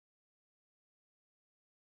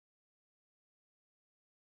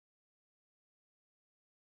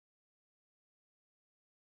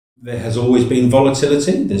There has always been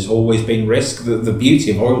volatility, there's always been risk. The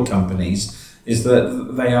beauty of oil companies is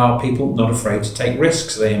that they are people not afraid to take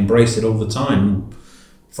risks. They embrace it all the time.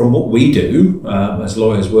 From what we do as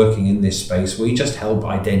lawyers working in this space, we just help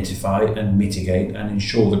identify and mitigate and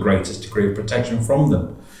ensure the greatest degree of protection from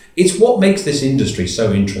them. It's what makes this industry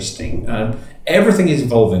so interesting. Everything is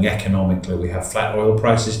evolving economically. We have flat oil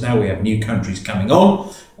prices now, we have new countries coming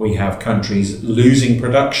on, we have countries losing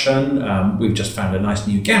production. We've just found a nice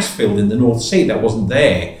new gas field in the North Sea that wasn't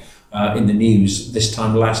there in the news this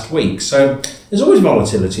time last week. So there's always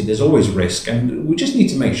volatility, there's always risk, and we just need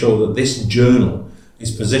to make sure that this journal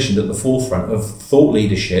is positioned at the forefront of thought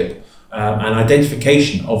leadership and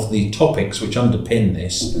identification of the topics which underpin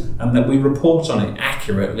this, and that we report on it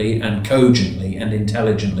accurately and cogently and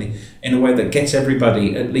intelligently in a way that gets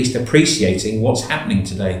everybody at least appreciating what's happening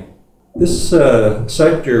today. This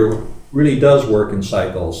sector really does work in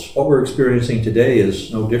cycles. What we're experiencing today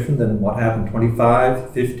is no different than what happened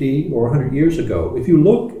 25, 50, or 100 years ago. If you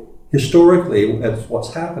look historically at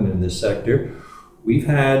what's happened in this sector, we've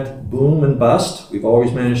had boom and bust. We've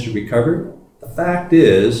always managed to recover. The fact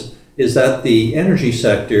is that the energy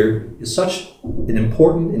sector is such an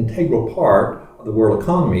important, integral part of the world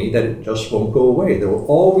economy that it just won't go away. There will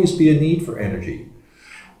always be a need for energy.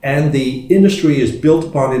 And the industry is built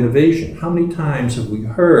upon innovation. How many times have we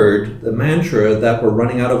heard the mantra that we're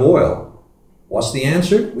running out of oil? What's the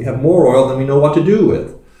answer? We have more oil than we know what to do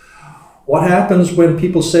with. What happens when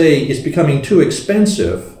people say it's becoming too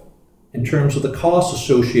expensive in terms of the costs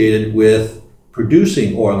associated with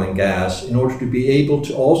producing oil and gas in order to be able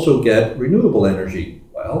to also get renewable energy?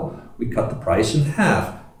 Well, we cut the price in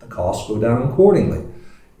half. The costs go down accordingly.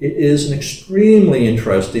 It is an extremely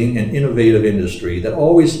interesting and innovative industry that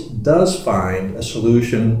always does find a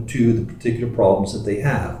solution to the particular problems that they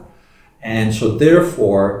have. And so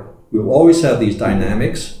therefore, we will always have these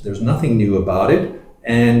dynamics. There's nothing new about it.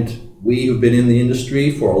 And we who've been in the industry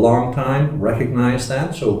for a long time recognize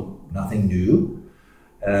that, so nothing new.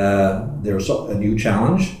 There's a new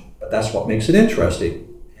challenge, but that's what makes it interesting.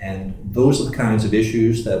 And those are the kinds of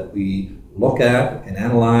issues that we look at and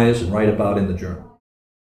analyze and write about in the journal.